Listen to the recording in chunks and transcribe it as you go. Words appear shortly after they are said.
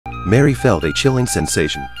Mary felt a chilling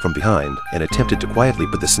sensation from behind and attempted to quietly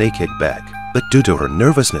put the snake egg back. But due to her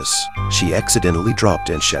nervousness, she accidentally dropped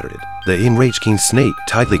and shattered it. The enraged king snake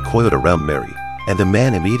tightly coiled around Mary, and the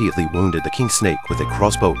man immediately wounded the king snake with a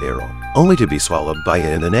crossbow arrow, only to be swallowed by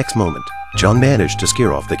it in the next moment. John managed to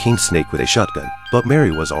scare off the king snake with a shotgun, but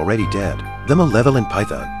Mary was already dead. The malevolent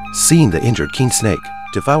python, seeing the injured king snake,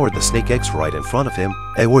 devoured the snake eggs right in front of him.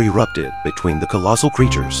 A war erupted between the colossal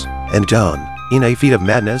creatures, and John, in a feat of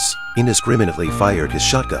madness, indiscriminately fired his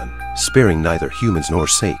shotgun, sparing neither humans nor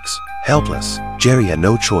snakes. Helpless, Jerry had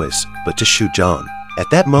no choice but to shoot John. At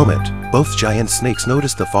that moment, both giant snakes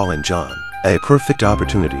noticed the fallen John, a perfect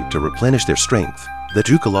opportunity to replenish their strength. The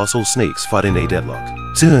two colossal snakes fought in a deadlock.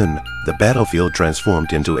 Soon, the battlefield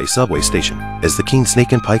transformed into a subway station, as the king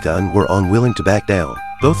snake and python were unwilling to back down,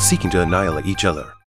 both seeking to annihilate each other.